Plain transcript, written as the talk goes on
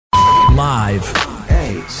Live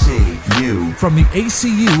ACU. from the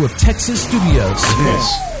ACU of Texas Studios.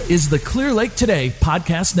 This is the Clear Lake Today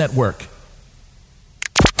Podcast Network.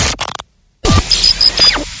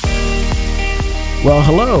 Well,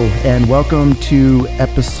 hello, and welcome to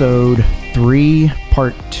episode 3,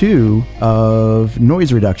 part 2 of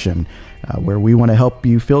Noise Reduction, where we want to help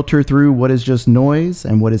you filter through what is just noise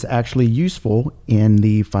and what is actually useful in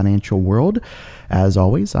the financial world. As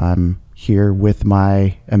always, I'm here with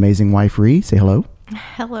my amazing wife, Ree. Say hello.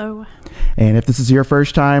 Hello. And if this is your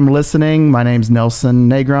first time listening, my name's Nelson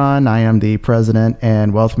Negron. I am the president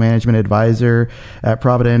and wealth management advisor at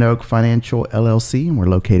Provident Oak Financial LLC, and we're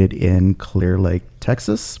located in Clear Lake,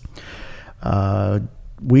 Texas.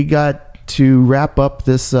 We got to wrap up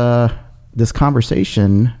this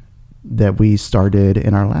conversation that we started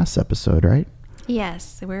in our last episode, right?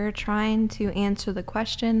 Yes, we're trying to answer the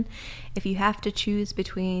question, if you have to choose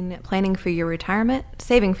between planning for your retirement,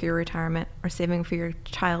 saving for your retirement, or saving for your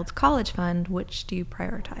child's college fund, which do you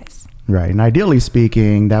prioritize? Right. And ideally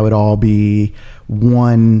speaking, that would all be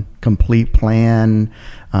one complete plan.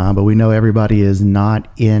 But we know everybody is not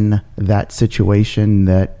in that situation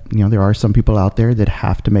that, there are some people out there that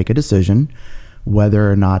have to make a decision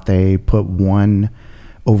whether or not they put one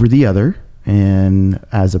over the other. And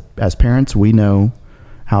as parents, we know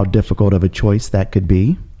how difficult of a choice that could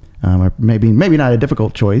be. Or maybe not a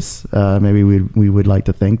difficult choice. Maybe we would like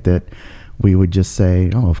to think that we would just say,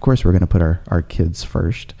 oh, of course we're going to put our kids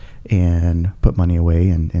first and put money away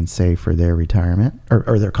and save for their retirement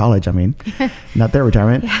or their college. I mean, not their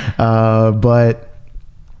retirement. Yeah. But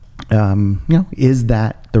is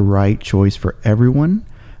that the right choice for everyone?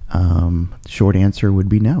 Short answer would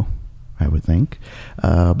be no, I would think.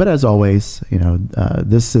 But as always,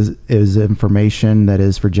 this is information that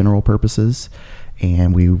is for general purposes,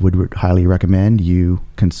 and we would highly recommend you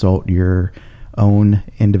consult your own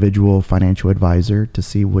individual financial advisor to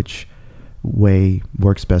see which way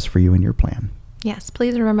works best for you and your plan. Yes,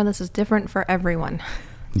 please remember this is different for everyone.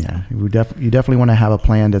 Yeah, you definitely want to have a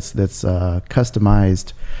plan that's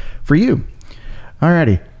customized for you.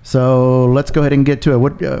 Alrighty, so let's go ahead and get to it.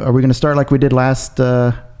 What are we going to start like we did last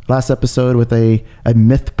episode with a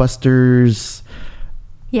Mythbusters?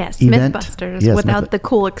 Yes, event? Mythbusters, Yes, without the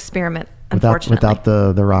cool experiment, unfortunately. Without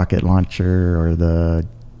the rocket launcher or the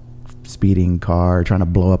speeding car, trying to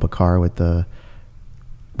blow up a car with the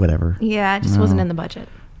whatever. Yeah, it just wasn't in the budget.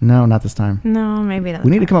 No, not this time. No, maybe not.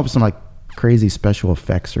 We need to come up with some crazy special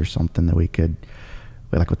effects or something that we could,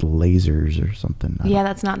 with lasers or something. Yeah,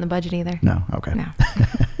 that's not in the budget either. No, okay. No.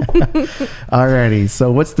 Alrighty,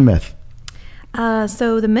 so what's the myth?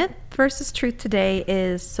 So the myth versus truth today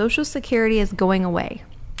is Social Security is going away.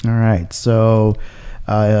 All right, so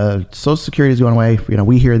Social Security is going away.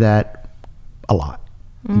 We hear that a lot.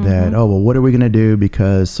 Mm-hmm. That, what are we going to do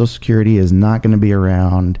because Social Security is not going to be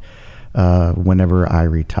around whenever I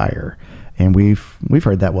retire? And we've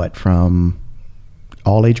heard that from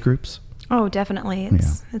all age groups. Oh, definitely.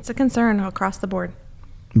 It's a concern across the board.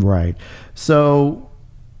 Right. So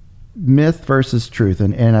myth versus truth.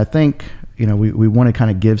 And I think, we want to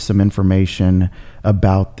kind of give some information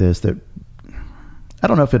about this that I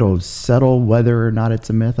don't know if it'll settle whether or not it's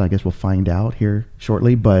a myth. I guess we'll find out here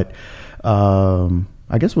shortly. But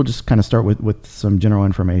I guess we'll just kind of start with some general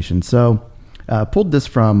information. So pulled this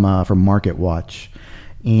from Market Watch.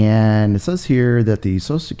 And it says here that the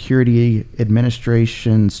Social Security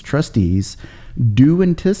Administration's trustees do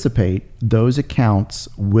anticipate those accounts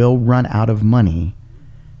will run out of money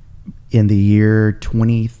in the year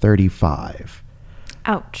 2035.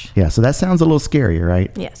 Ouch. Yeah, so that sounds a little scary,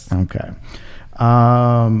 right? Yes. Okay.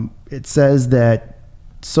 It says that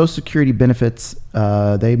Social Security benefits,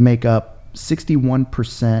 they make up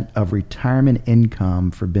 61% of retirement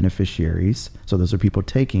income for beneficiaries. So those are people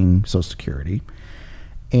taking Social Security.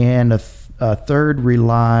 And a third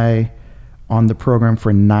rely on the program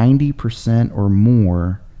for 90% or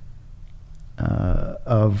more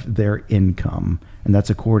of their income. And that's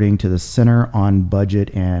according to the Center on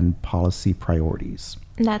Budget and Policy Priorities.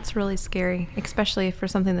 That's really scary, especially for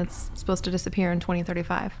something that's supposed to disappear in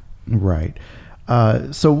 2035. Right.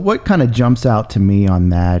 So what kind of jumps out to me on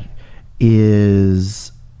that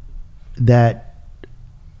is that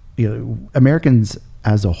Americans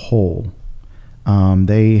as a whole,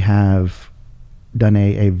 they have done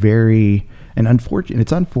a very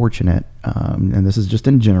it's unfortunate, and this is just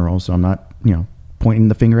in general, so I'm not pointing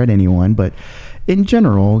the finger at anyone, but in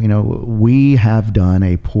general, we have done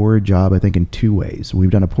a poor job, I think, in two ways.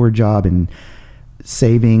 We've done a poor job in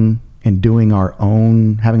saving and having our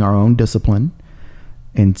own discipline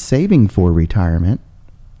and saving for retirement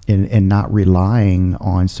and not relying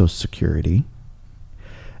on Social Security.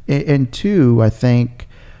 And two, I think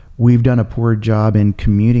we've done a poor job in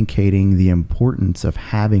communicating the importance of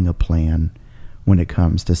having a plan when it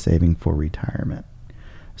comes to saving for retirement.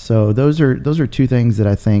 So those are two things that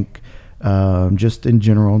I think, just in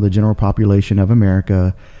general, the general population of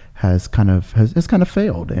America has kind of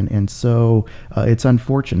failed, and so it's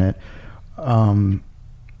unfortunate. And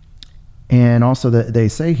also that they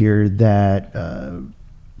say here that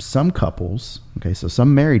some couples, so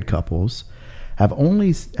some married couples have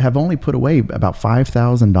only put away about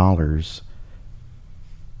 $5,000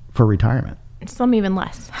 for retirement. Some even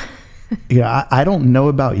less. Yeah, I don't know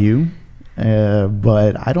about you,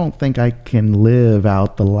 but I don't think I can live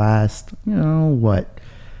out the last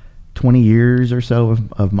 20 years or so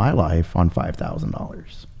of my life on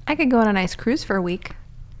 $5,000. I could go on a nice cruise for a week.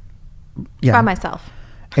 Yeah. By myself.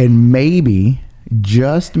 And maybe,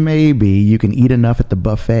 just maybe, you can eat enough at the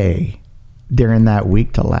buffet during that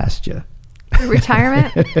week to last you.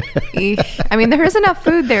 Retirement? Eesh. I mean, there is enough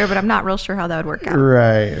food there, but I'm not real sure how that would work out.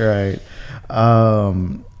 Right.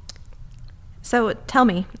 So tell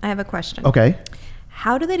me, I have a question. Okay.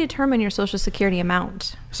 How do they determine your Social Security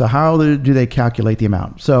amount? So how do they calculate the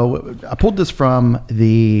amount? So I pulled this from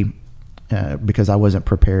because I wasn't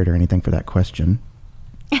prepared or anything for that question.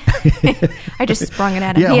 I just sprung it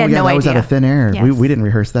at him. Yeah, he had no that idea. was out of thin air. Yes. We didn't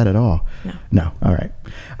rehearse that at all. No. All right.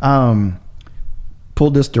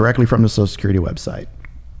 Pulled this directly from the Social Security website.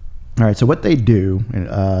 All right. So what they do,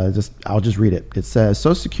 I'll just read it. It says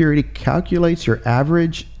Social Security calculates your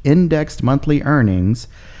average indexed monthly earnings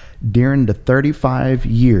during the 35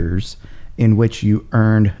 years in which you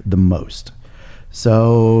earned the most.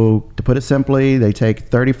 So to put it simply, they take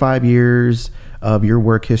 35 years of your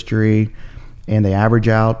work history and they average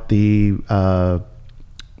out the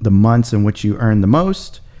months in which you earn the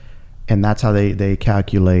most, and that's how they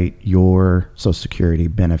calculate your Social Security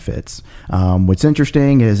benefits. What's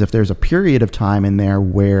interesting is if there's a period of time in there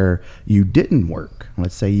where you didn't work,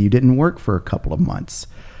 let's say you didn't work for a couple of months,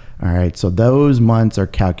 all right, so those months are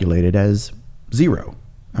calculated as zero.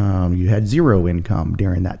 You had zero income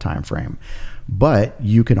during that time frame, but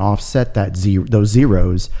you can offset those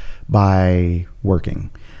zeros by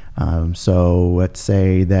working. So let's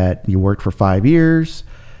say that you worked for 5 years,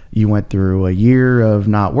 you went through a year of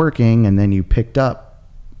not working, and then you picked up,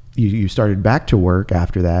 you started back to work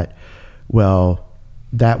after that. Well,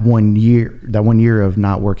 that 1 year of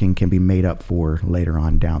not working can be made up for later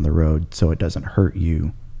on down the road, so it doesn't hurt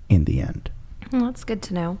you in the end. Well, that's good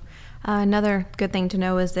to know. Another good thing to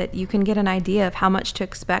know is that you can get an idea of how much to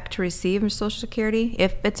expect to receive from Social Security,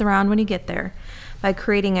 if it's around when you get there, by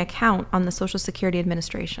creating an account on the Social Security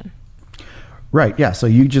Administration. Right, yeah. So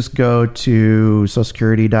you just go to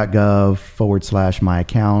socialsecurity.gov/my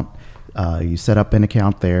account. You set up an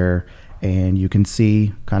account there, and you can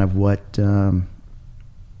see kind of what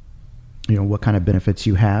what kind of benefits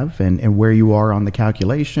you have and where you are on the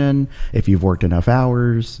calculation, if you've worked enough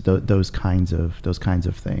hours, those kinds of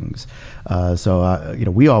things. So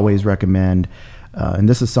we always recommend, and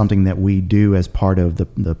this is something that we do as part of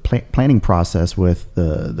the planning process with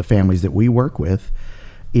the families that we work with,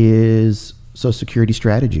 is Social Security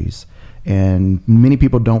strategies. And many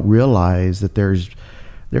people don't realize that there's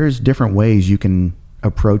different ways you can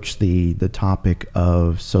approach the topic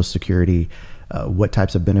of Social Security. What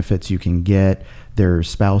types of benefits you can get. There's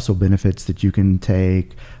spousal benefits that you can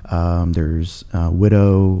take. There's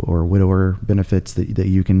widow or widower benefits that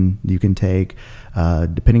you can take.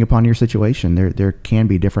 Depending upon your situation, there can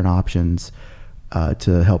be different options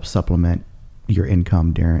to help supplement your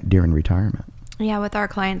income during retirement. Yeah, with our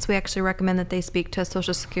clients, we actually recommend that they speak to a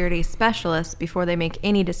Social Security specialist before they make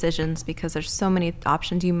any decisions, because there's so many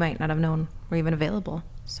options you might not have known were even available.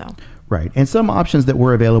 So. Right. And some options that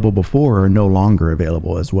were available before are no longer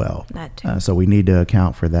available as well. That too. So we need to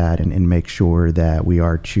account for that and make sure that we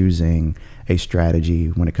are choosing a strategy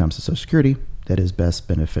when it comes to Social Security that is best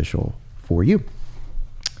beneficial for you.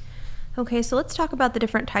 Okay, so let's talk about the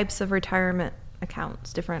different types of retirement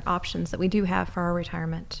accounts, different options that we do have for our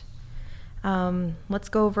retirement. Let's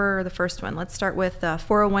go over the first one. Let's start with a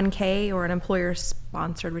 401k or an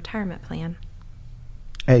employer-sponsored retirement plan.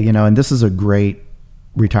 Hey, and this is a great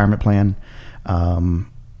retirement plan.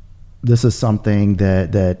 This is something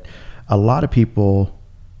that a lot of people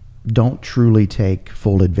don't truly take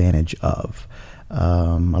full advantage of.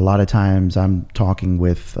 A lot of times I'm talking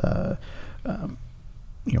with a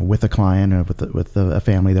client or with a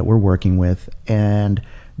family that we're working with, and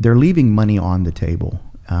they're leaving money on the table.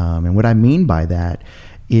 And what I mean by that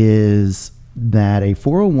is that a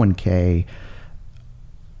 401k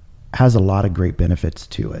has a lot of great benefits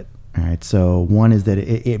to it. All right. So one is that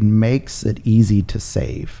it makes it easy to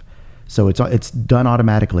save. So it's done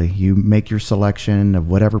automatically. You make your selection of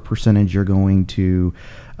whatever percentage you're going to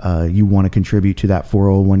you want to contribute to that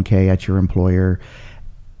 401k at your employer,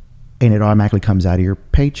 and it automatically comes out of your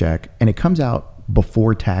paycheck, and it comes out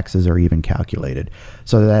before taxes are even calculated.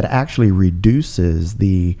 So that actually reduces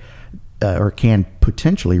or can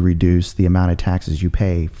potentially reduce the amount of taxes you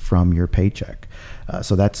pay from your paycheck.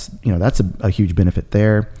 So that's a huge benefit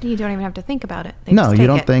there. You don't even have to think about it. They No, just you take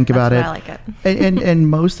don't it. think about That's it. why I like it. and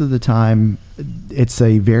most of the time, it's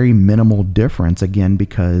a very minimal difference, again,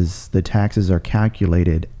 because the taxes are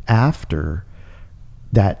calculated after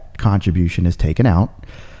that contribution is taken out.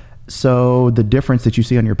 So the difference that you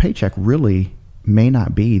see on your paycheck really may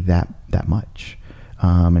not be that much.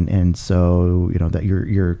 And so, that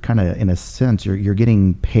you're kind of, in a sense, you're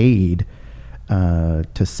getting paid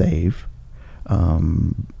to save.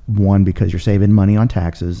 One, because you're saving money on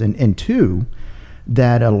taxes, and two,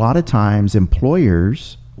 that a lot of times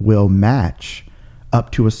employers will match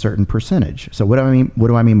up to a certain percentage. So what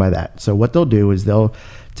do I mean by that? So what they'll do is they'll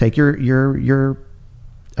take your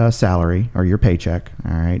salary or your paycheck,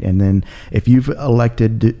 all right, and then if you've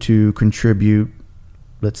elected to contribute,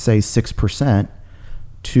 let's say 6%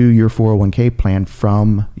 to your 401k plan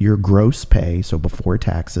from your gross pay, so before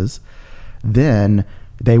taxes, then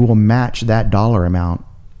they will match that dollar amount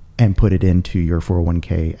and put it into your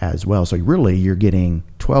 401k as well. So really, you're getting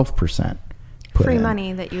 12% put Free in.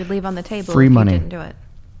 money that you would leave on the table Free if money. you didn't do it.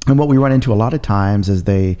 And what we run into a lot of times is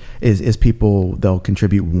people, they'll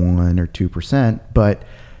contribute 1 or 2%, but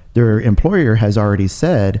their employer has already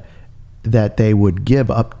said that they would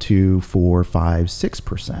give up to 4, 5,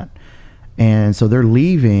 6%. And so they're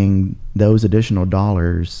leaving those additional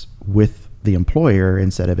dollars with the employer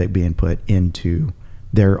instead of it being put into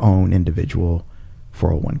their own individual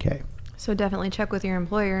 401k. So definitely check with your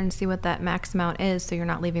employer and see what that max amount is, so you're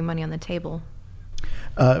not leaving money on the table.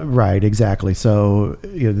 Right, exactly. So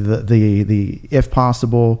the if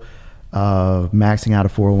possible, maxing out a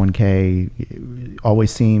 401k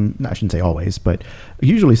always I shouldn't say always, but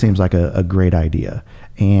usually seems like a great idea.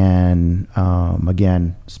 And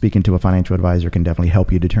again, speaking to a financial advisor can definitely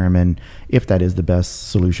help you determine if that is the best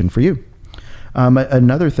solution for you.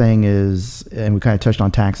 Another thing is, and we kind of touched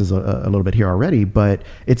on taxes a little bit here already, but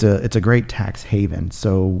it's a great tax haven.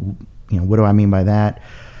 So, what do I mean by that?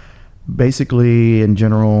 Basically, in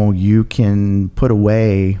general, you can put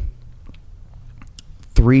away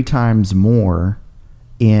 3 times more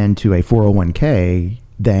into a 401k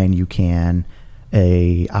than you can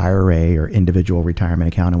a IRA or individual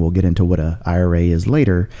retirement account, and we'll get into what a IRA is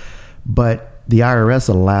later. But the IRS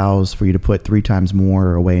allows for you to put 3 times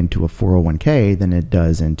more away into a 401k than it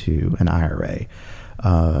does into an IRA.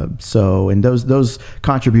 And those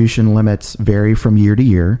contribution limits vary from year to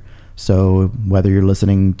year. So whether you're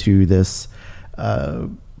listening to this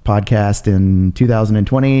podcast in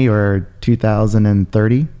 2020 or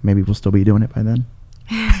 2030, maybe we'll still be doing it by then.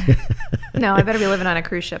 No, I better be living on a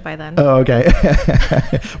cruise ship by then. Oh, okay.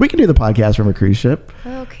 We can do the podcast from a cruise ship.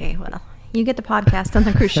 Okay, well, you get the podcast on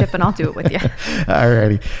the cruise ship and I'll do it with you.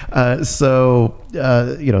 Alrighty.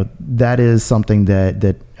 That is something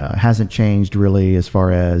that hasn't changed really as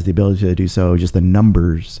far as the ability to do so, just the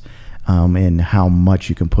numbers and how much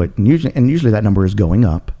you can put. And usually that number is going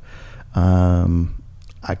up.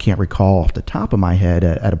 I can't recall off the top of my head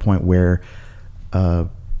at a point where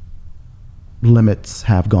limits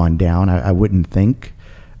have gone down. I wouldn't think,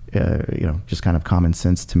 just kind of common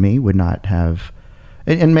sense to me would not have.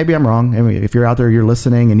 And maybe I'm wrong. I mean, if you're out there, you're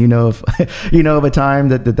listening, and you know of a time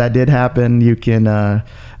that did happen, you can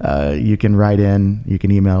write in, you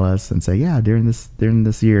can email us and say, yeah, during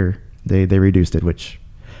this year they reduced it, which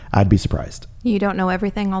I'd be surprised. You don't know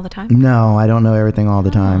everything all the time? No, I don't know everything all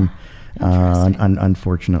the time. Interesting.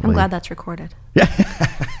 Unfortunately, I'm glad that's recorded.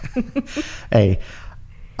 Hey,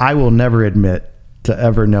 I will never admit to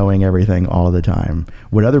ever knowing everything all the time.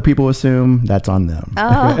 What other people assume, that's on them.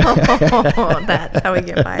 Oh, that's how we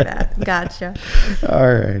get by that. Gotcha.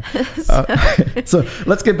 All right. So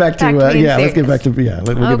let's get back to we'll get back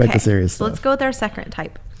to serious So stuff. let's go with our second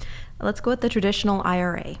type. Let's go with the traditional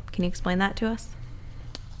IRA. Can you explain that to us?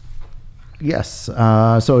 Yes.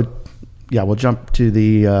 We'll jump to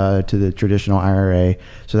the traditional IRA.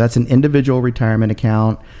 So that's an individual retirement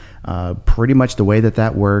account. Pretty much the way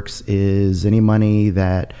that works is any money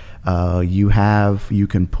that you have, you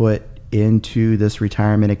can put into this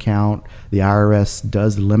retirement account. The IRS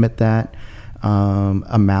does limit that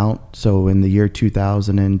amount. So in the year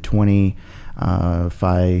 2020,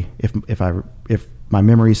 if my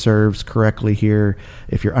memory serves correctly here,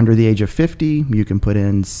 if you're under the age of 50, you can put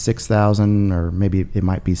in $6,000, or maybe it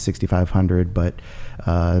might be $6,500, but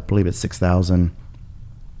I believe it's $6,000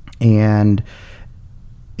 And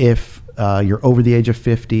if you're over the age of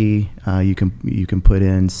 50, you can put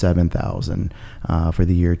in $7,000 for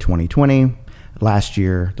the year 2020. Last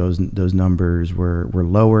year, those numbers were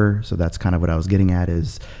lower, so that's kind of what I was getting at.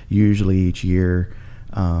 Is usually each year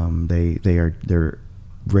they're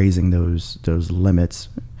raising those limits.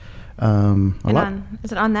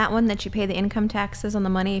 Is it on that one that you pay the income taxes on the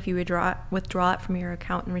money if you withdraw it from your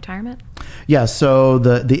account in retirement? Yeah. So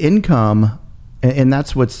the income, and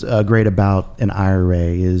that's what's great about an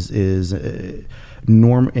IRA is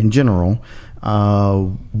norm in general.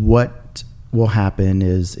 What will happen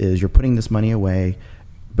is you're putting this money away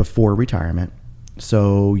before retirement.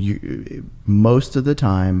 So most of the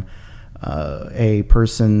time, a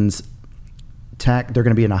person's they're going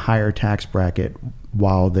to be in a higher tax bracket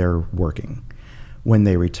while they're working. When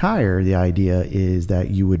they retire, the idea is that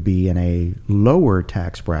you would be in a lower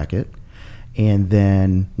tax bracket, and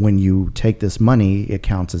then when you take this money, it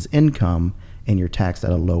counts as income and you're taxed at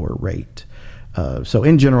a lower rate. So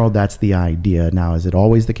in general, that's the idea. Now, is it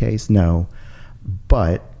always the case? No,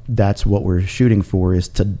 but that's what we're shooting for, is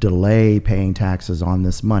to delay paying taxes on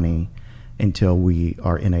this money until we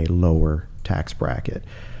are in a lower tax bracket.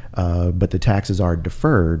 But the taxes are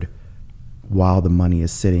deferred while the money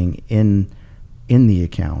is sitting in the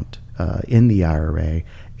account, in the IRA,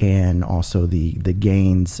 and also the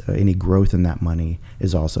gains, any growth in that money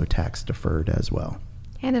is also tax deferred as well.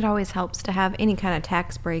 And it always helps to have any kind of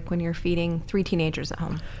tax break when you're feeding 3 teenagers at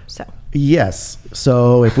home. So yes,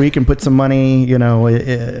 so if we can put some money,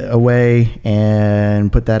 away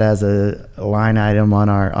and put that as a line item on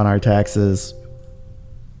our taxes,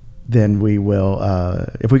 then we will.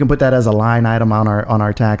 If we can put that as a line item on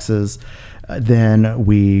our taxes, then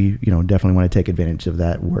we definitely want to take advantage of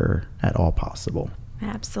that where at all possible.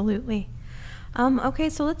 Absolutely. Okay,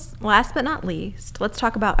 so last but not least, let's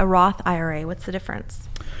talk about a Roth IRA. What's the difference?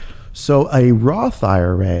 So a Roth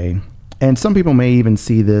IRA, and some people may even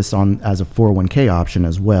see this as a 401k option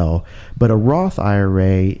as well, but a Roth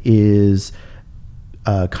IRA is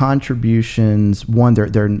contributions. One,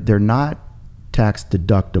 they're not tax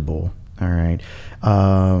deductible. All right.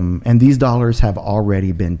 And these dollars have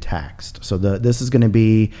already been taxed. So this is going to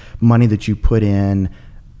be money that you put in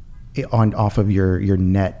off of your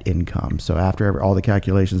net income. So after all the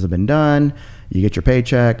calculations have been done, you get your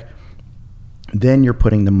paycheck, then you're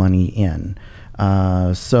putting the money in.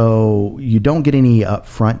 So you don't get any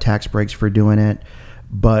upfront tax breaks for doing it,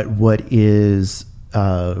 but what is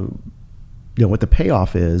what the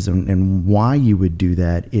payoff is and why you would do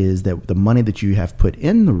that is that the money that you have put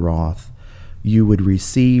in the Roth, you would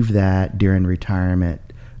receive that during retirement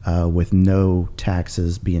with no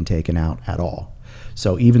taxes being taken out at all.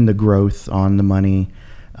 So even the growth on the money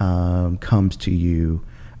comes to you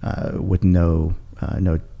with no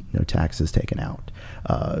taxes taken out.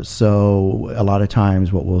 So a lot of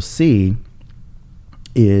times what we'll see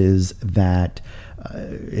is that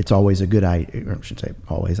it's always a good idea. I shouldn't say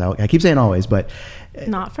always. I keep saying always, but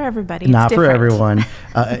not for everybody. Not for everyone.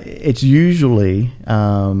 It's usually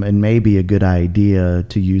and maybe a good idea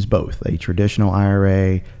to use both a traditional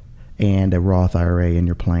IRA and a Roth IRA in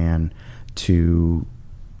your plan to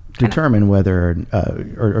determine whether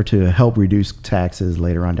or to help reduce taxes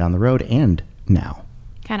later on down the road and now.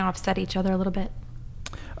 Kind of offset each other a little bit.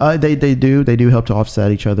 They do help to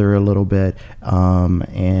offset each other a little bit,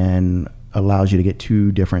 and allows you to get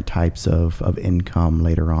 2 different types of income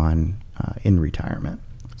later on in retirement.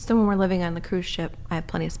 So when we're living on the cruise ship, I have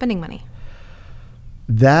plenty of spending money.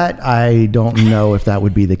 That I don't know if that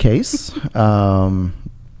would be the case.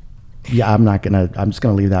 Yeah, I'm just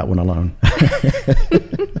gonna leave that one alone.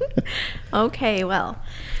 Okay, well,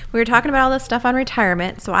 we were talking about all this stuff on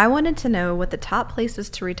retirement, so I wanted to know what the top places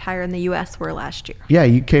to retire in the U.S. were last year. Yeah,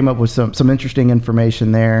 you came up with some interesting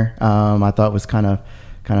information there. I thought was kind of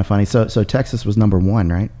funny. So Texas was number 1,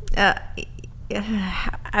 right?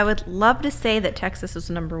 I would love to say that Texas was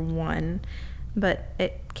number 1, but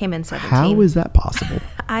it came in 17. How is that possible?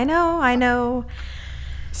 I know.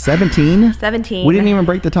 17? 17. We didn't even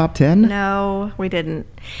break the top 10? No, we didn't.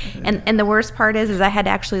 And the worst part is I had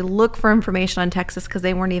to actually look for information on Texas because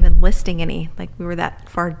they weren't even listing any. Like, we were that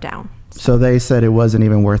far down. So they said it wasn't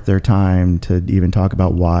even worth their time to even talk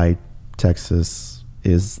about why Texas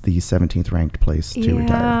is the 17th ranked place to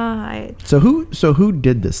retire. So who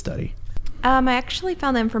did this study? I actually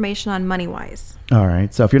found the information on MoneyWise. All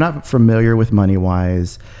right. So if you're not familiar with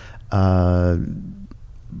MoneyWise, I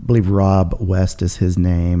believe Rob West is his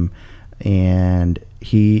name, and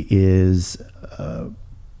he is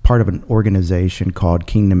part of an organization called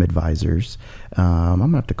Kingdom Advisors. I'm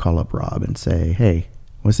gonna have to call up Rob and say, hey,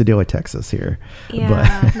 what's the deal with Texas here?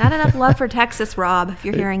 Yeah, not enough love for Texas, Rob, if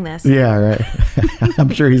you're hearing this. Yeah, right. I'm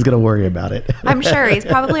sure he's going to worry about it. I'm sure. He's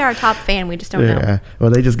probably our top fan. We just don't know. Yeah. Well,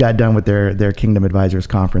 they just got done with their Kingdom Advisors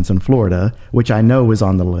Conference in Florida, which I know was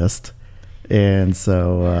on the list. And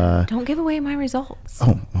so... Don't give away my results.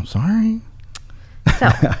 oh, I'm sorry. So,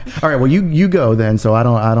 All right, well, you go then, so I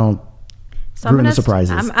don't so ruin the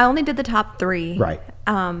surprises. I only did the top 3. Right.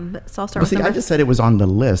 So I'll start Well, with see, number I just said it was on the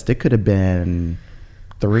list. It could have been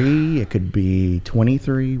 3. It could be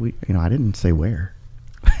 23. I didn't say where.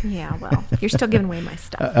 Yeah, well, you're still giving away my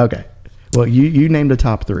stuff. Okay. Well, you named the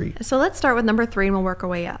top 3. So let's start with number 3 and we'll work our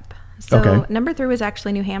way up. So Okay. number 3 was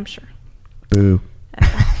actually New Hampshire. Boo.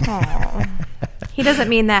 Aw. He doesn't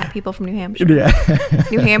mean that, people from New Hampshire. Yeah.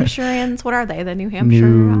 New Hampshireans, what are they? The New Hampshire?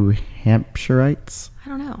 New Hampshireites? I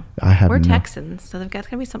don't know. I have We're no- Texans, so they've got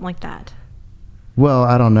to be something like that. Well,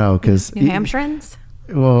 I don't know because New Hampshireans?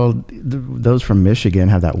 Well, those from Michigan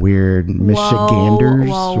have that weird Michiganders.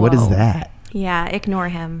 whoa, What is whoa. that? Yeah, ignore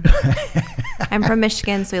him. I'm from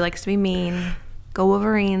Michigan, so he likes to be mean. Go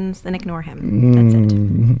Wolverines and ignore him. That's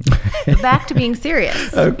it. But back to being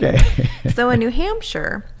serious. Okay. So in New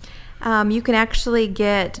Hampshire, you can actually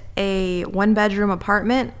get a 1-bedroom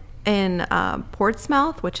apartment in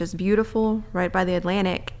Portsmouth, which is beautiful, right by the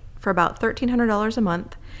Atlantic, for about $1,300 a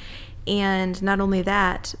month. And not only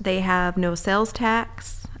that, they have no sales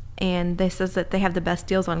tax, and they says that they have the best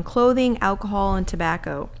deals on clothing, alcohol, and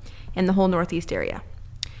tobacco in the whole Northeast area.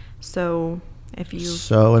 So if you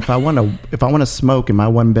So if I want to smoke in my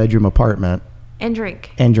 1-bedroom apartment and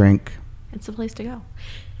drink, and drink it's the place to go.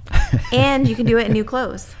 And you can do it in new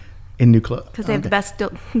clothes in new clothes, because they have the best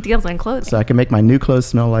deals on clothing. so I can make my new clothes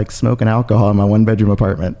smell like smoke and alcohol in my 1-bedroom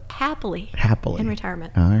apartment Happily happily in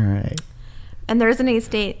retirement. All right. And there isn't any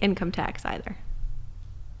state income tax either.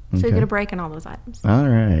 So you Okay. get a break on all those items. All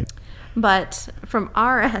right. But from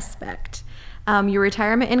our aspect, your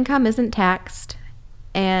retirement income isn't taxed,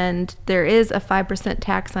 and there is a 5%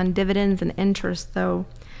 tax on dividends and interest, though.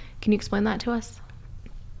 Can you explain that to us?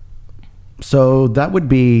 So that would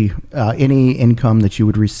be any income that you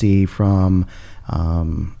would receive from,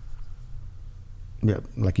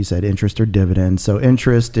 like you said, interest or dividends. So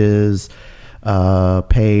interest is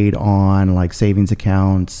paid on like savings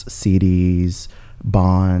accounts, CDs,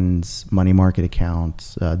 bonds, money market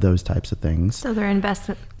accounts, those types of things. So their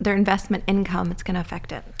investment income, it's going to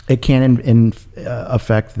affect it. It can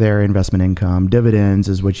affect their investment income. Dividends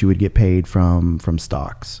is what you would get paid from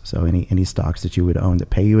stocks. So any stocks that you would own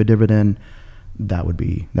that pay you a dividend, that would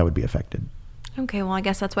be affected. Okay, well, I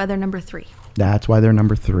guess that's why they're number 3. That's why they're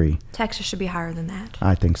number 3. Texas should be higher than that.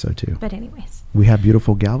 I think so too. But anyways. We have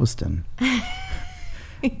beautiful Galveston.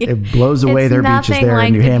 It blows away It's their beaches nothing there like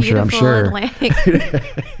in New the Hampshire, I'm beautiful sure.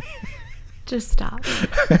 Atlantic. Just stop.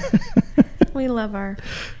 We love our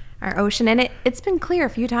ocean, and it's been clear a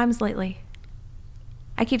few times lately.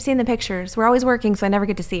 I keep seeing the pictures. We're always working, so I never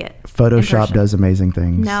get to see it. in Photoshop person. does amazing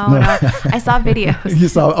things. No. I saw videos. You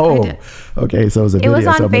saw? I Oh, did. okay. So it was a video. was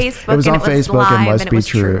on so Facebook It was and on it was Facebook. live It must and it be was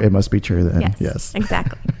true. true. It must be true then. Yes,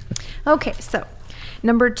 exactly. Okay, so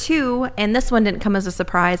number 2, and this one didn't come as a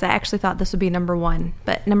surprise. I actually thought this would be number 1,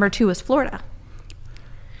 but number 2 is Florida.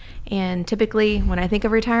 And typically, when I think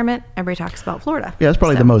of retirement, everybody talks about Florida. Yeah, it's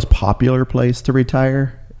probably So- the most popular place to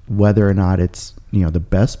retire. Whether or not it's the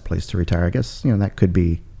best place to retire, I guess that could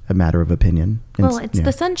be a matter of opinion. Well, it's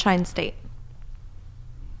the Sunshine State.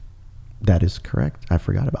 That is correct. I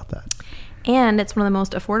forgot about that. And it's one of the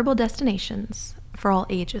most affordable destinations for all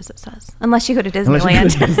ages, it says. Unless you go to Unless you go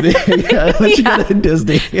Disneyland. to Disney. Yeah, unless you go to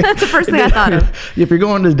Disney. That's the first thing I thought of. If you're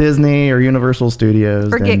going to Disney or Universal Studios,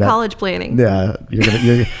 Forget then college planning. Yeah,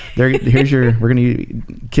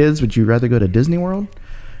 kids. Would you rather go to Disney World,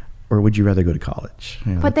 or would you rather go to college?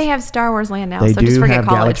 But they have Star Wars Land now, They so just do forget have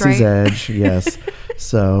college, Galaxy's right? Edge, yes.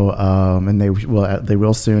 So, and they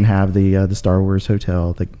will soon have the Star Wars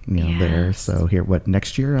hotel, there. Yes. So here,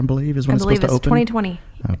 next year, I believe is when I it's believe supposed it's to open. 2020.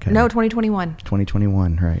 Okay. No, 2021.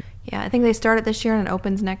 2021, right? Yeah, I think they start it this year and it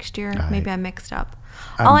opens next year. Maybe I'm mixed up.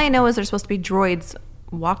 Um, All I know is there's supposed to be droids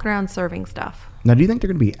walking around serving stuff. Now, do you think they're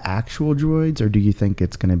going to be actual droids, or do you think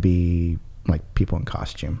it's going to be like people in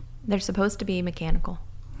costume? They're supposed to be mechanical,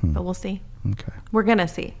 but we'll see. Okay. We're going to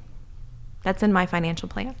see. That's in my financial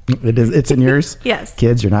plan. It is. It's in yours. Yes.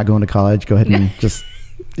 Kids, you're not going to college. Go ahead and just,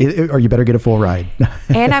 or you better get a full ride.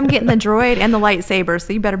 And I'm getting the droid and the lightsaber,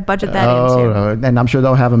 so you better budget that in too. no. And I'm sure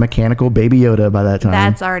they'll have a mechanical Baby Yoda by that time.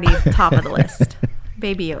 That's already top of the list.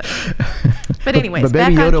 Baby Yoda. But anyways, but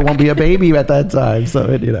Baby back on Yoda track. won't be a baby at that time. So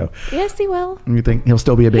Yes, he will. you think he'll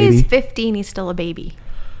still be a baby? He's 15. He's still a baby.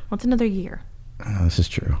 What's another year? Oh, this is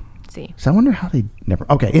true. see. So I wonder how they never.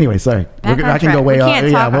 Okay, anyway, sorry. Back on I can track. go way We off. can't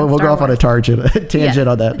Yeah, talk on we'll Star go off on a Wars. tangent Yes.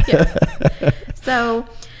 on that. Yes. So,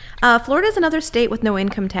 Florida is another state with no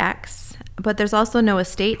income tax, but there's also no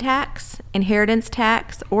estate tax, inheritance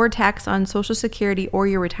tax, or tax on Social Security or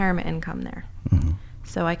your retirement income there.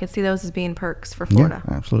 So I could see those as being perks for Florida.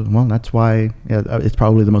 Yeah, absolutely. Well, that's why it's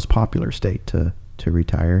probably the most popular state to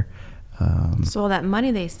retire. So all that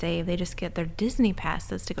money they save, they just get their Disney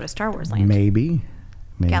passes to go to Star Wars Land. Maybe.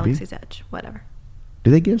 Galaxy's Edge, whatever.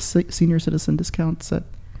 Do they give senior citizen discounts at?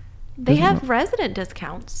 They Disney have World? resident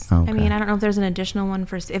discounts. Okay. I mean, I don't know if there's an additional one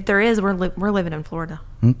for. If there is, we're living in Florida.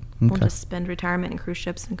 We'll Okay. just spend retirement and cruise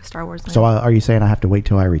ships and Star Wars Land. So are you saying I have to wait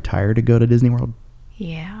till I retire to go to Disney World?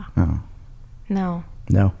 Yeah. Oh, No.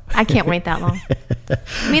 no. I can't wait that long.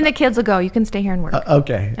 Me and the kids will go. You can stay here and work.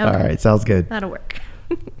 Okay. All right. Sounds good. That'll work.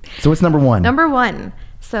 So what's number one? Number one.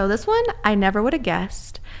 So this one I never would have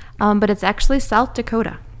guessed, but it's actually South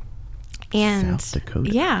Dakota. And South Dakota?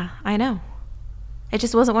 Yeah, I know. It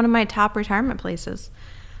just wasn't one of my top retirement places.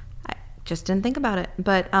 I just didn't think about it.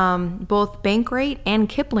 But both Bankrate and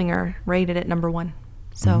Kiplinger rated it number one.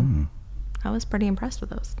 So I was pretty impressed with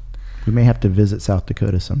those. We may have to visit South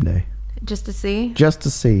Dakota someday Just to see. just to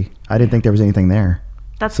see. I didn't think there was anything there.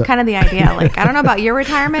 That's kind of the idea. Like, I don't know about your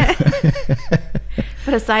retirement,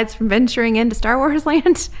 but aside from venturing into Star Wars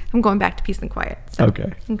Land, I'm going back to peace and quiet. So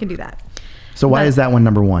Okay. you can do that. So why But- is that one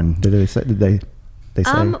number one? Did they say?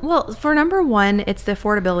 Well, for number one, it's the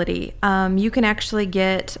affordability. You can actually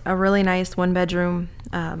get a really nice one-bedroom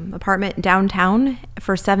apartment downtown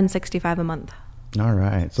for $765 a month. All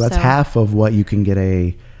right. So that's So- half of what you can get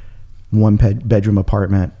a bedroom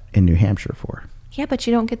apartment in New Hampshire for. Yeah, but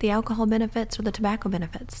you don't get the alcohol benefits or the tobacco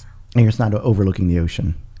benefits. And it's not overlooking the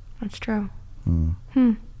ocean. That's true.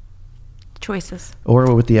 Choices.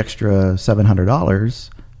 Or with the extra $700,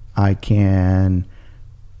 I can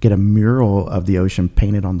get a mural of the ocean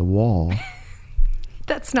painted on the wall.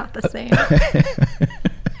 That's not the same.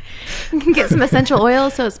 You can get some essential oil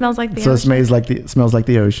so it smells like the So it ocean. smells like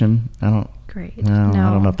the ocean. I don't Great. No, I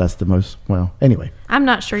don't know if that's the most, well, anyway. I'm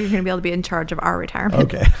not sure you're going to be able to be in charge of our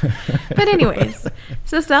retirement. Okay. But anyways,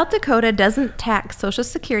 so South Dakota doesn't tax Social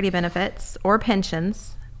Security benefits or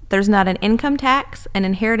pensions. There's not an income tax, an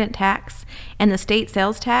inheritance tax, and the state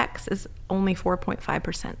sales tax is only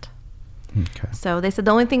 4.5%. Okay. So they said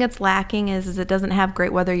the only thing that's lacking is it doesn't have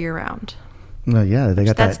great weather year round. No, yeah, they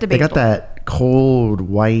got That's that. They got debatable. that cold,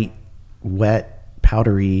 white, wet,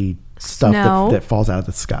 powdery stuff Snow. that falls out of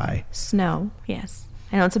the sky. Snow, yes.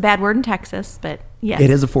 I know it's a bad word in Texas, but yes. It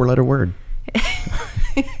is a 4-letter word.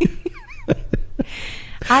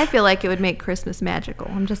 I feel like it would make Christmas magical.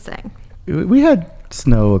 I'm just saying. We had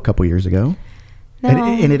snow a couple years ago, No.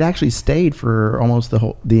 and it actually stayed for almost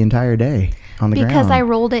the entire day on the ground. Because I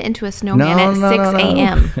rolled it into a snowman No, at no, 6 no, no.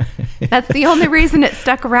 a.m. That's the only reason it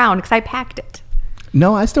stuck around, because I packed it.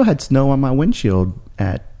 No, I still had snow on my windshield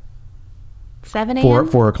at 7 a.m.?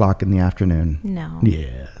 4 o'clock in the afternoon. No.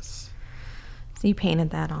 Yes. So you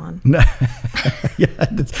painted that on. Yeah, I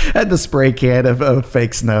had the spray can of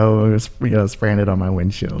fake snow, spraying it on my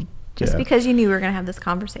windshield. Just Yeah. because you knew we were going to have this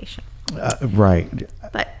conversation. Right.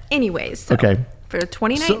 But anyways, so Okay. for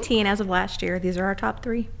 2019, as of last year, these are our top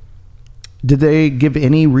three. Did they give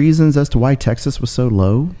any reasons as to why Texas was so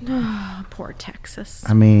low? Oh, poor Texas.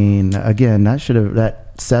 I mean, again,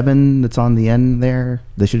 that 7 that's on the end there,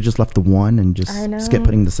 they should have just left the 1 and just I know. skip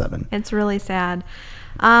putting the 7. It's really sad.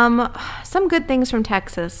 Some good things from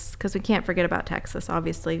Texas, because we can't forget about Texas.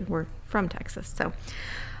 Obviously, we're from Texas. So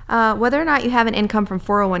whether or not you have an income from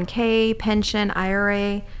 401k, pension,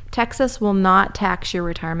 IRA, Texas will not tax your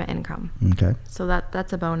retirement income. Okay. So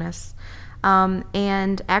that's a bonus.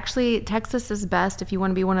 And actually, Texas is best if you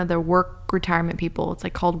want to be one of the work retirement people. It's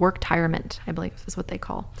like called work-tirement, I believe is what they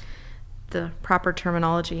call the proper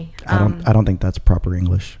terminology. I don't think that's proper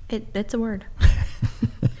English. It's a word.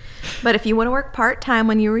 But if you want to work part-time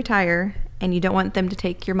when you retire and you don't want them to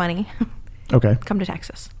take your money, Okay. come to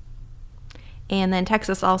Texas. And then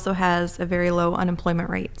Texas also has a very low unemployment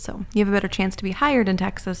rate. So you have a better chance to be hired in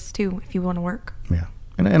Texas, too, if you want to work. Yeah.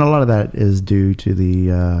 And a lot of that is due to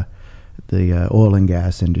the oil and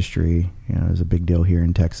gas industry. Is a big deal here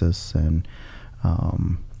in Texas. And,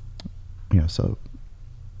 so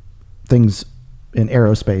things in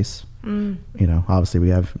aerospace, obviously we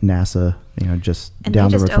have NASA, just And down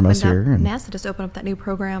they the just road from us opened here. up, And NASA just opened up that new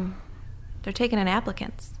program. They're taking in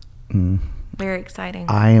applicants. Very exciting.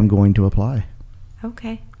 I am going to apply.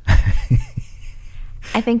 Okay.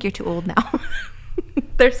 I think you're too old now.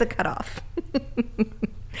 There's a cutoff.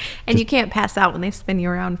 And you can't pass out when they spin you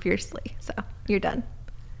around fiercely. So you're done.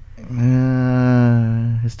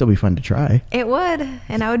 it'd still be fun to try. It would,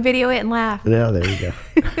 and I would video it and laugh. Yeah, there you go.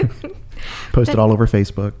 Post it all over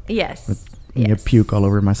Facebook. Yes. You Yes. puke all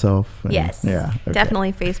over myself. and- Yes. Yeah. okay.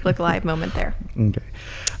 Definitely Facebook Live moment there. Okay.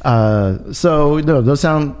 So no, those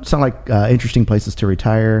sound like interesting places to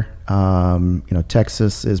retire.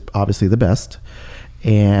 Texas is obviously the best,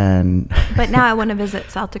 and But now I want to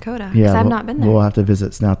visit South Dakota because I've not been there. We'll have to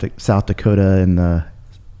visit South Dakota in the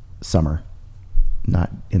summer,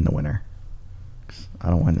 not in the winter. I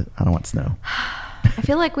don't want snow. I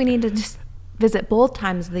feel like we need to just visit both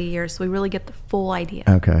times of the year so we really get the full idea.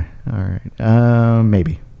 Okay. All right.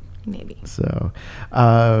 Maybe. Maybe. So,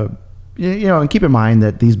 and keep in mind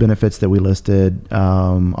that these benefits that we listed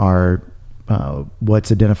are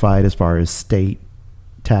what's identified as far as state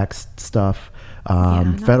tax stuff. Not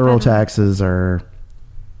Federal federal. taxes are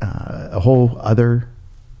a whole other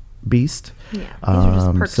beast. Yeah, these are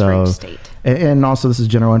just perks for each state. And also, this is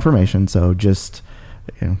general information, so just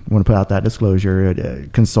want to put out that disclosure.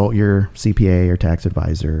 Consult your CPA or tax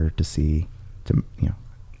advisor to see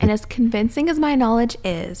And as convincing as my knowledge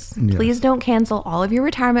is, Yes. please don't cancel all of your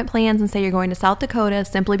retirement plans and say you're going to South Dakota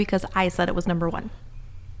simply because I said it was number one.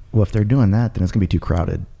 Well, if they're doing that, then it's going to be too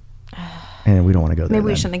crowded. And we don't want to go there. Maybe we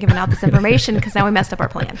then. shouldn't have given out this information because now we messed up our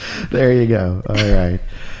plan. There you go. All right.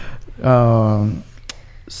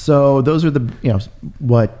 So those are the,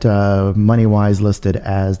 what MoneyWise listed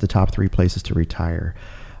as the top 3 places to retire.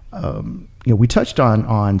 We touched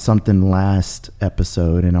on something last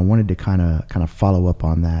episode, and I wanted to kind of follow up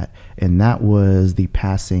on that, and that was the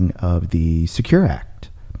passing of the Secure Act.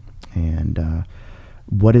 And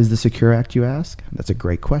what is the Secure Act, you ask? That's a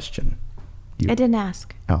great question. I didn't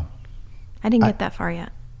ask. Oh, I didn't get that far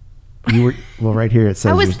yet. you were well. Right here it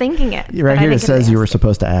says I was you're- thinking it. but Right I here it didn't get to says you were ask it.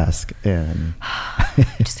 supposed to ask, and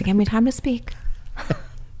Just to give me time to speak.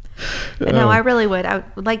 But no, I really would. I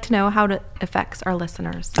would like to know how it affects our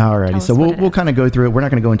listeners. Tell Alrighty, us so what it we'll is. kind of go through it. We're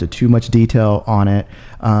not going to go into too much detail on it,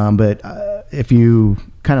 but if you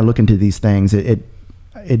kind of look into these things, it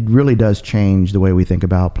really does change the way we think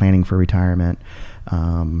about planning for retirement,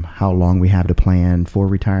 how long we have to plan for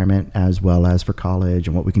retirement, as well as for college,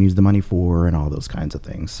 and what we can use the money for, and all those kinds of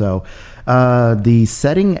things. So, the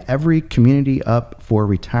Setting Every Community Up for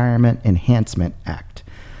Retirement Enhancement Act.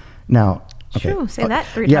 Now, okay. True, say that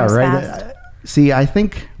 3 times fast. See, I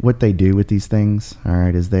think what they do with these things, all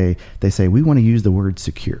right, is they say we want to use the word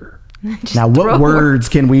secure. Just Now, throw what words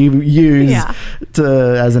can we use Yeah.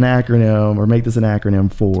 as an acronym, or make this an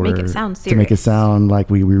acronym for? make it sound To make it serious. sound like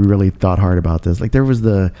we really thought hard about this. Like there was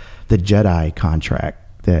the Jedi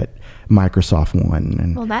contract that Microsoft won,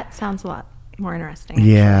 and Well, that sounds a lot more interesting.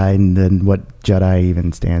 yeah, and then what Jedi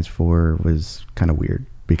even stands for was kind of weird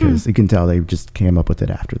because you can tell they just came up with it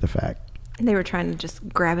after the fact. They were trying to just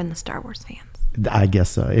grab in the Star Wars fans. I guess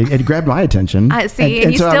so. It grabbed my attention. I see,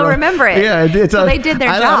 and you still remember it. Yeah, So they did their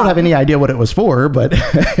I job. don't have any idea what it was for, but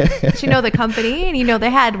But you know the company, and you know they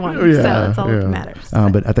had one, so that's all that matters.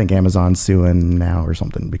 But I think Amazon's suing now or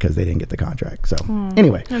something because they didn't get the contract. So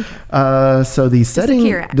anyway, so the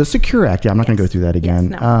Secure Act. the Secure Act. Yeah, I'm not going to go Yes. through that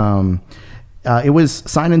again. Yes, no. It was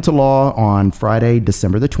signed into law on Friday,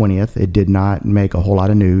 December the 20th. It did not make a whole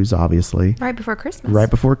lot of news, obviously. Right before Christmas.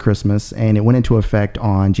 Right before Christmas, and it went into effect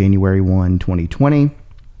on January 1, 2020.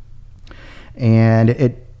 And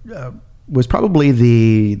it was probably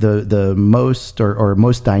the most or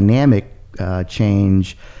most dynamic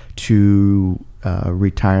change to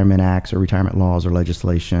retirement acts or retirement laws or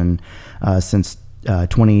legislation since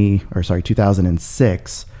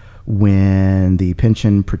 2006, when the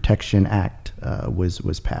Pension Protection Act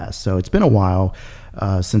was passed. So it's been a while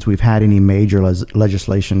since we've had any major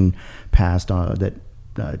legislation passed that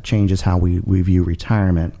changes how we view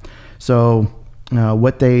retirement. So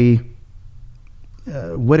what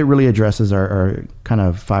it really addresses are kind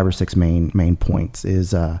of 5 or 6 main points.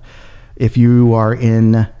 Is if you are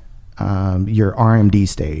in your RMD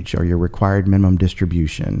stage, or your required minimum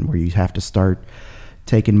distribution, where you have to start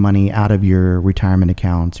taking money out of your retirement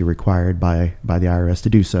accounts, you're required by the IRS to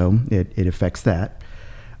do so. It affects that.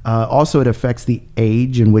 Also, it affects the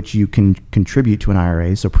age in which you can contribute to an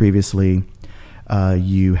IRA. So previously,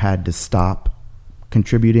 you had to stop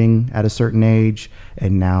contributing at a certain age,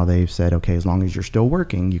 and now they've said, okay, as long as you're still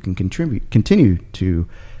working, you can continue to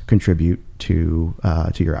contribute to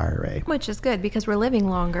your IRA. Which is good because we're living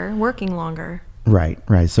longer, working longer. Right.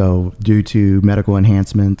 So due to medical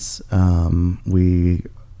enhancements, we're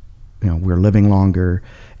living longer,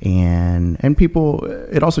 and people.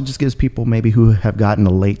 It also just gives people maybe who have gotten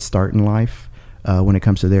a late start in life when it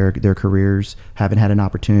comes to their careers, haven't had an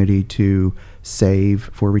opportunity to save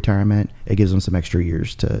for retirement, it gives them some extra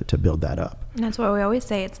years to build that up. And that's why we always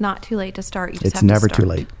say it's not too late to start. You just It's have to never start. too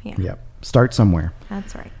late. Yeah. Yep. Start somewhere.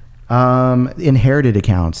 That's right. Inherited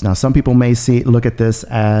accounts. Now, some people may look at this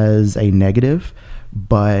as a negative,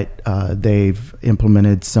 but they've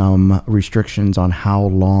implemented some restrictions on how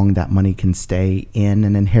long that money can stay in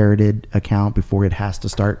an inherited account before it has to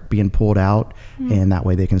start being pulled out, and that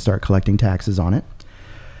way they can start collecting taxes on it.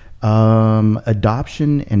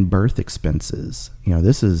 Adoption and birth expenses.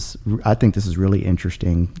 I think this is really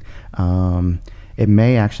interesting. It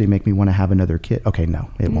may actually make me want to have another kid. Okay, no,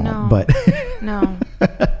 it won't. No. But No.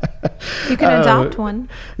 You can adopt one.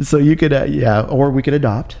 so you could, or we could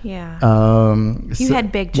adopt. Yeah. You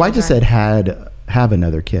had big Well, I just said children. have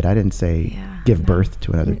another kid. I didn't say give birth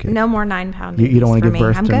to another kid. No more 9-pound You babies don't wanna for give me.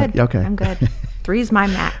 birth I'm to good. okay. I'm good. 3's my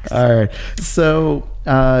max. All right. So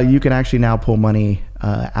you can actually now pull money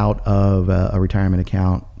out of a retirement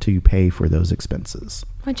account to pay for those expenses.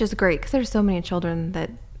 Which is great because there's so many children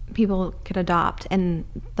that people could adopt and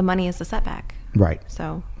the money is a setback. Right.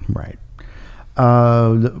 So Right.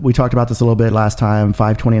 We talked about this a little bit last time.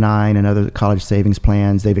 529 and other college savings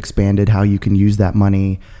plans, they've expanded how you can use that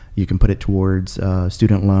money. You can put it towards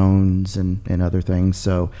student loans and other things.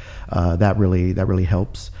 So that really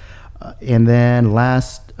helps. And then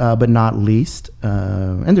last but not least,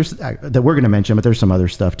 and there's that we're going to mention, but there's some other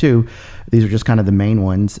stuff too. These are just kind of the main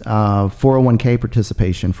ones. 401k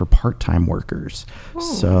participation for part-time workers. Ooh.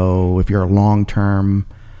 So if you're a long-term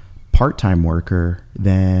part-time worker,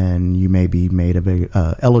 then you may be made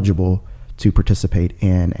eligible to participate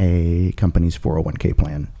in a company's 401k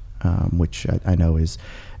plan, which I know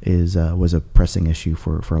was a pressing issue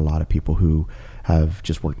for a lot of people who have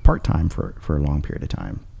just worked part-time for a long period of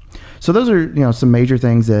time. So those are some major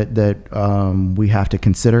things that we have to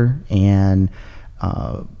consider and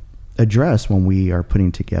address when we are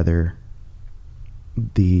putting together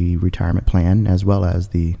the retirement plan as well as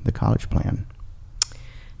the college plan.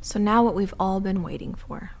 So now what we've all been waiting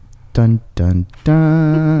for. Dun, dun,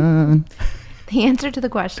 dun. The answer to the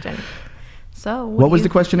question. So What was the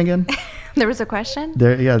question again? There was a question?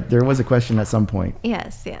 There was a question at some point.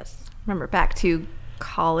 Yes. Remember, back to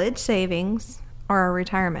college savings or our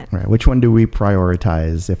retirement. Right. Which one do we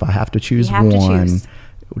prioritize? If I have to choose You have to one, choose.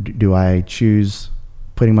 do I choose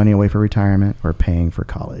putting money away for retirement or paying for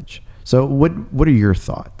college? So what are your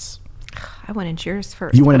thoughts? I wanted yours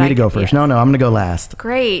first. You wanted but me to go first. yes. No, I'm going to go last.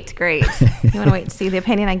 Great. You want to wait to see the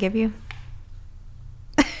opinion I give you?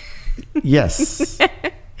 Yes.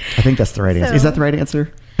 I think that's the right answer. Is that the right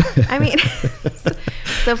answer? I mean,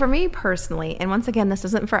 so for me personally, and once again, this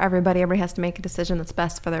isn't for everybody. Everybody has to make a decision that's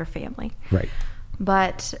best for their family. Right.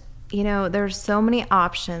 But, there's so many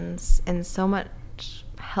options and so much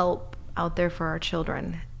help out there for our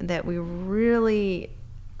children that we really,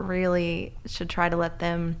 really should try to let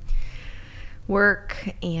them work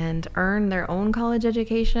and earn their own college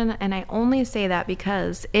education. And I only say that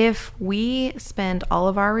because if we spend all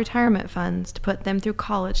of our retirement funds to put them through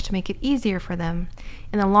college to make it easier for them,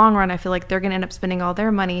 in the long run, I feel like they're going to end up spending all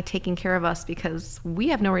their money taking care of us because we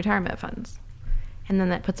have no retirement funds. And then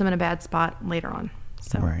that puts them in a bad spot later on.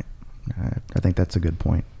 So Right. I think that's a good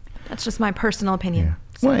point. that's just my personal opinion. Yeah.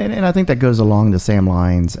 So, Well, and I think that goes along the same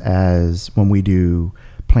lines as when we do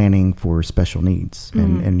planning for special needs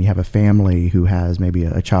and you have a family who has maybe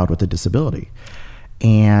a child with a disability.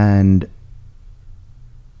 And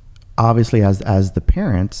obviously as the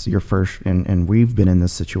parents, your first, and we've been in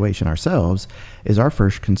this situation ourselves, is our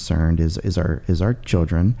first concern is our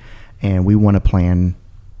children, and we want to plan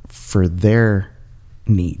for their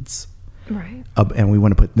needs. right. And we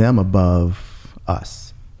want to put them above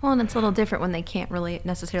us. Well, and it's a little different when they can't really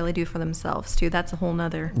necessarily do for themselves too. That's a whole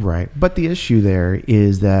nother. Right. But the issue there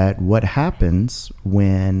is that what happens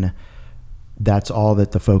when that's all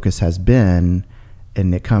that the focus has been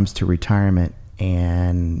and it comes to retirement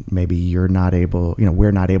and maybe you're not able,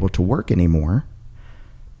 we're not able to work anymore,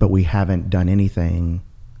 but we haven't done anything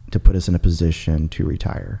to put us in a position to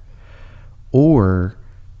retire. Or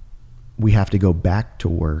we have to go back to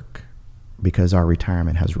work because our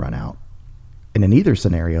retirement has run out. And in either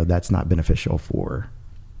scenario, that's not beneficial for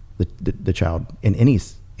the child in any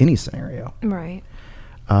scenario. Right.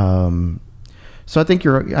 So I think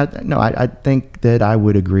I think that I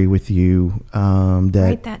would agree with you that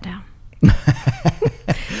Write that down.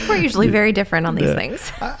 We're usually very different on these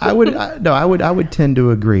things. I would tend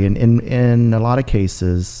to agree. And in a lot of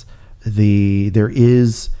cases, there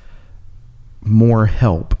is more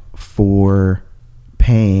help for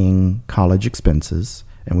paying college expenses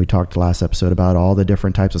And we talked last episode about all the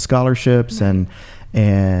different types of scholarships and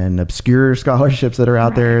obscure scholarships that are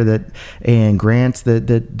out there and grants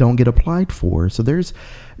that don't get applied for. So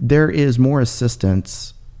there is more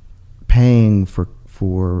assistance paying for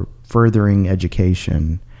furthering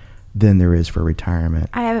education than there is for retirement.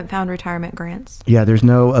 I haven't found retirement grants. Yeah, there's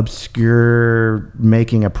no obscure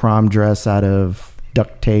making a prom dress out of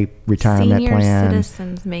duct tape retirement Senior plan.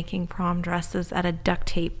 citizens making prom dresses out of duct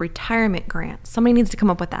tape retirement grants. Somebody needs to come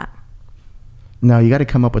up with that. No, you got to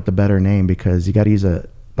come up with the better name because you got to use a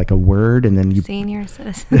word and then you Senior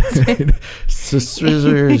citizens.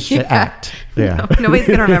 Scissors Act. Yeah. No, nobody's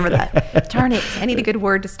gonna remember that. Darn it! I need a good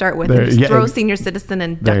word to start with. There- And just yeah, throw senior citizen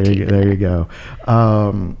and duct tape. There you go.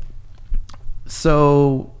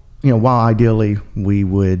 So, while ideally we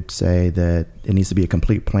would say that it needs to be a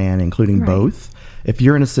complete plan, including Right. both. If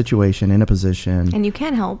you're in a situation, in a position, And you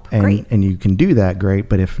can help. and Great. and you can do that, great.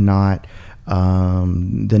 But if not,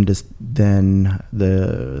 then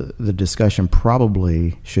the discussion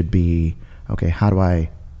probably should be, okay, how do I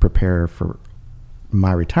prepare for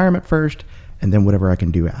my retirement first, and then whatever I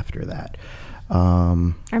can do after that.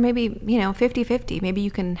 Or maybe, 50-50. Maybe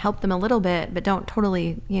you can help them a little bit, but don't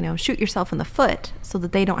totally, shoot yourself in the foot so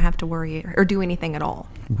that they don't have to worry or do anything at all.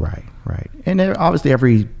 Right. And obviously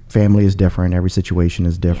every family is different. Every situation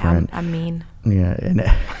is different. Yeah, I'm mean. Yeah. And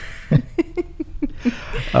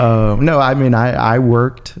no, I mean, I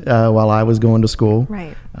worked while I was going to school.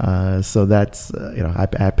 Right. So that's,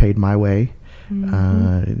 I paid my way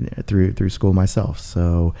through school myself.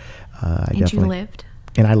 So I And definitely. you lived?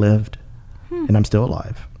 And I lived. And I'm still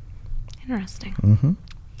alive. Interesting.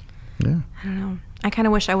 Yeah. I don't know. I kind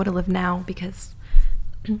of wish I would have lived now because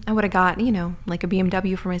I would have got, like a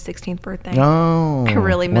BMW for my 16th birthday. Oh. I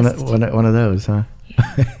really one missed. of those, huh?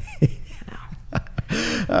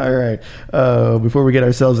 All right. Before we get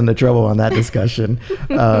ourselves into trouble on that discussion,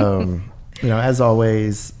 as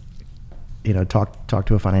always, talk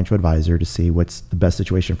to a financial advisor to see what's the best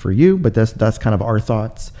situation for you. But that's kind of our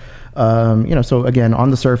thoughts. So again,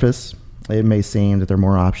 on the surface, it may seem that there are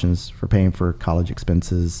more options for paying for college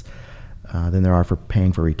expenses than there are for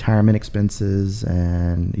paying for retirement expenses,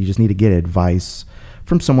 and you just need to get advice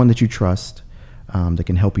from someone that you trust that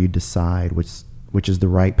can help you decide which is the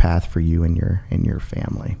right path for you and your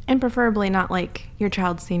family. And preferably not like your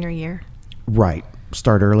child's senior year. Right.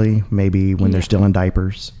 Start early, maybe when they're still in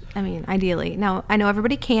diapers. I mean, ideally. Now, I know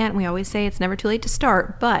everybody can't. We always say it's never too late to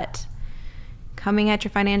start, but coming at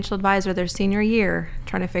your financial advisor their senior year,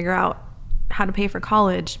 trying to figure out how to pay for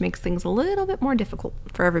college makes things a little bit more difficult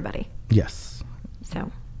for everybody. Yes.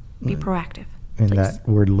 So be proactive. And please. that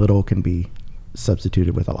word little can be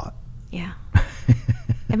substituted with a lot. Yeah.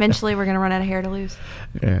 Eventually, we're going to run out of hair to lose.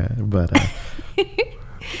 Yeah, but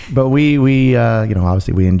we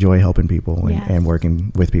obviously we enjoy helping people and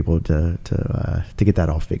working with people to get that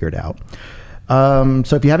all figured out.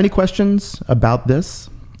 So if you have any questions about this,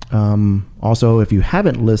 also if you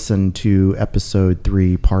haven't listened to episode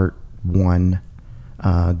 3, part 1,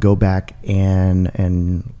 go back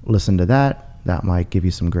and listen to that. That might give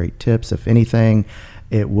you some great tips. If anything,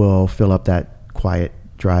 it will fill up that quiet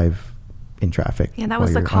drive in traffic. Yeah, that while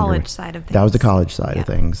was the you're on your way. college side of things. That was the college side of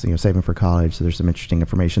things, saving for college. So there's some interesting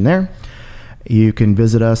information there. You can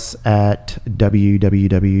visit us at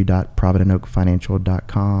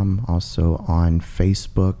www.providentoakfinancial.com. Also on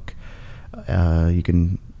Facebook. You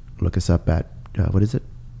can look us up at, what is it?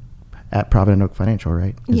 At Provident Oak Financial,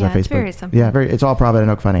 right? Is Yeah, our it's Facebook? very simple. Yeah, it's all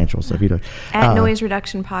Provident Oak Financial. So if you don't, At Noise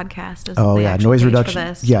Reduction Podcast is oh the yeah, actual noise page reduction. for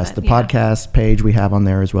this. Yes, but, the podcast page we have on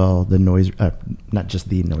there as well. The noise, not just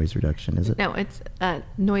the noise reduction, is it? No, it's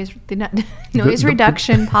Noise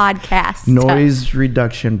Reduction Podcast. Noise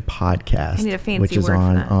Reduction Podcast. I need a fancy which is word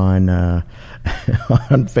for on that.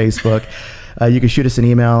 on Facebook. You can shoot us an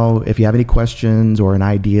email if you have any questions or an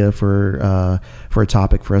idea for a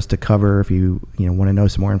topic for us to cover. If you want to know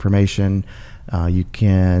some more information, you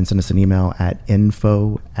can send us an email at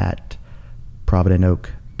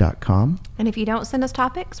info@providentoak.com. And if you don't send us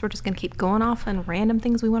topics, we're just going to keep going off on random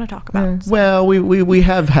things we want to talk about. So Well, we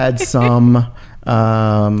have had some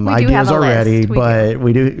ideas a already, list. but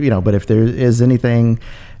we do, but if there is anything,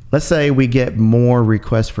 let's say we get more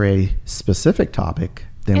requests for a specific topic,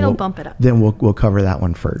 then It'll we'll bump it up. Then we'll cover that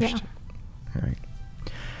one first. Yeah. All right.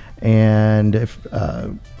 And if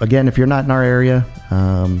if you're not in our area,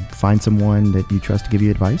 find someone that you trust to give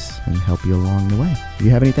you advice and help you along the way. Do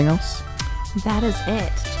you have anything else? that is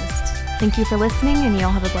it. Just thank you for listening, and you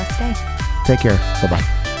all have a blessed day. Take care.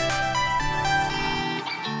 Bye-bye.